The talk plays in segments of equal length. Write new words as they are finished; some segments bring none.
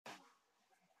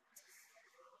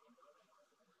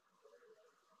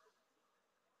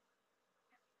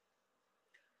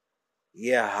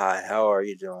Yeah, hi, how are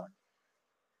you doing?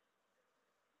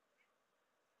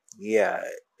 Yeah,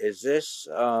 is this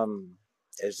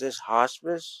is this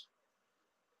hospice?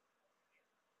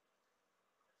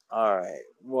 All right.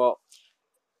 Well,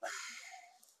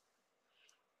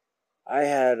 I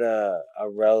had a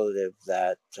relative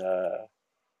that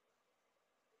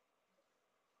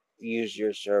used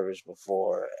your service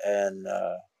before, and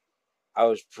I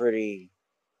was pretty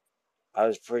I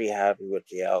was pretty happy with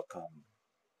the outcome.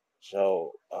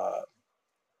 So,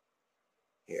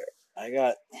 here. I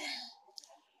got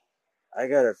I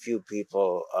got a few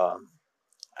people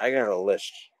I got a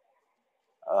list.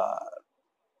 Uh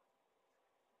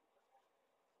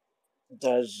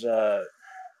does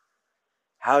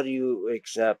how do you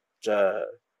accept uh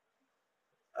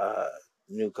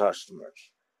new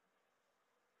customers?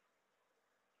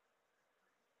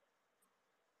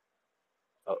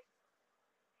 Oh,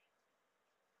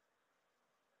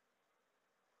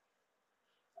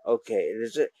 okay.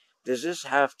 Does this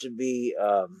have to be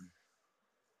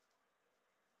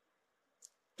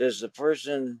does the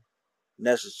person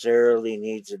necessarily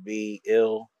need to be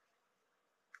ill?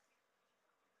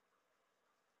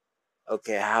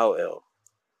 Okay, how ill?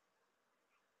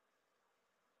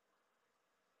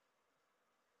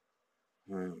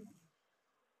 Hmm.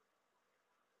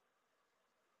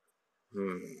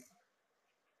 Hmm.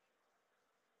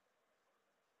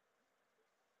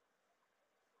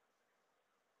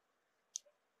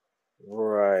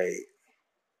 Right.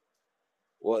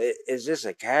 Well, is this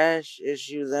a cash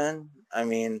issue then? I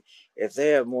mean, if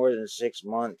they have more than 6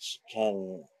 months,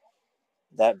 can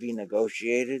that be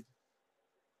negotiated?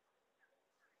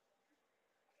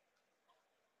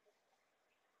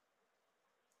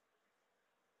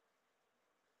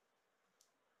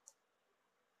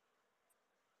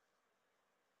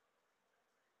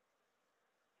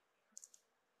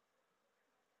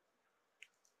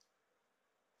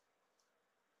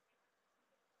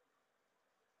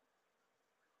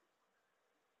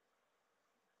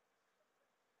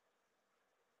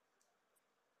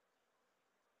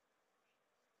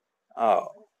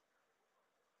 Oh,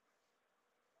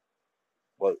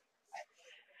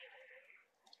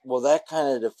 well, that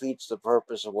kind of defeats the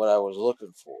purpose of what I was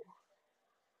looking for.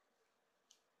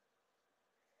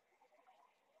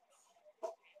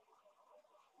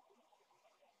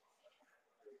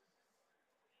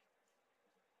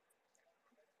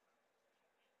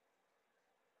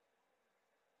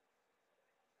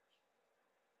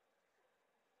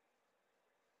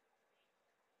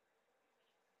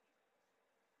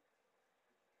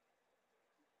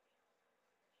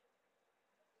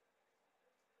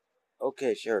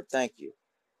 Okay, sure. Thank you.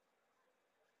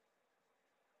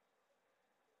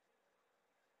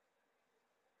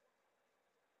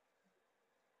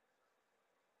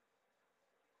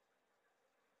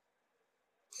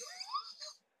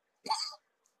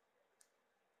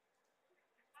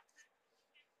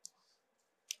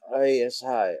 Yes,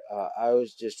 hi. I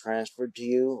was just transferred to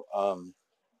you.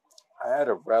 I had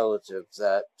a relative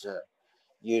that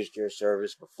used your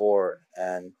service before,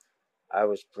 and I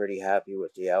was pretty happy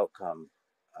with the outcome.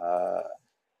 Uh,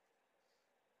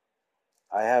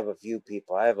 I have a few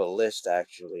people. I have a list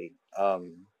actually.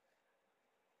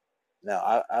 Now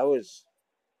I was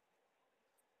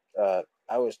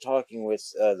talking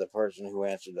with the person who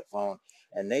answered the phone,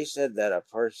 and they said that a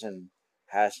person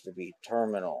has to be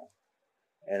terminal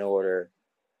in order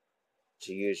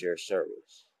to use your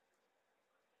service.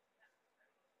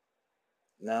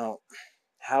 Now,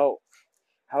 how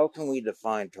how can we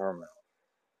define terminal?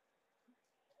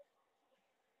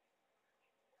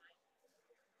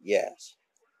 Yes.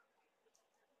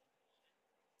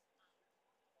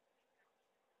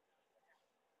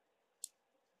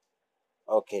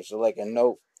 Okay, so like a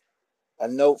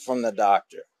note from the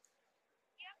doctor.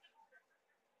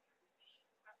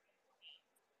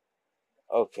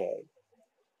 Okay,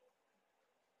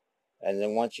 and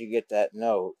then once you get that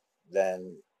note,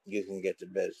 then you can get to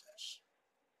business.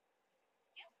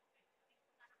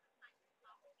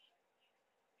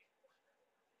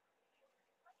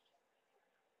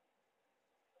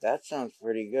 That sounds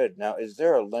pretty good. Now, is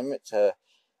there a limit to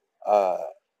uh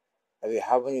I mean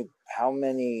how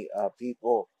many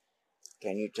people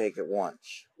can you take at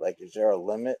once? Like is there a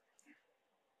limit?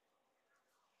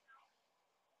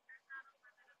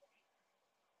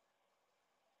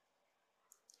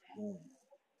 Hmm.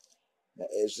 Now,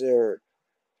 is there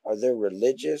are there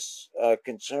religious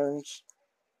concerns?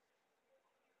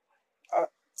 Uh,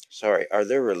 sorry, are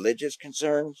there religious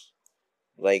concerns?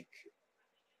 Like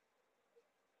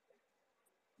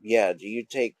yeah, do you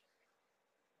take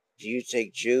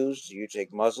Jews? Do you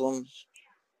take Muslims?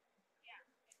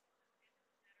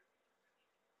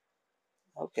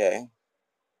 Okay.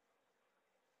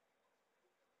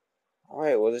 All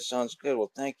right. Well, this sounds good.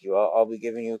 Well, thank you. I'll be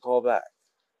giving you a call back.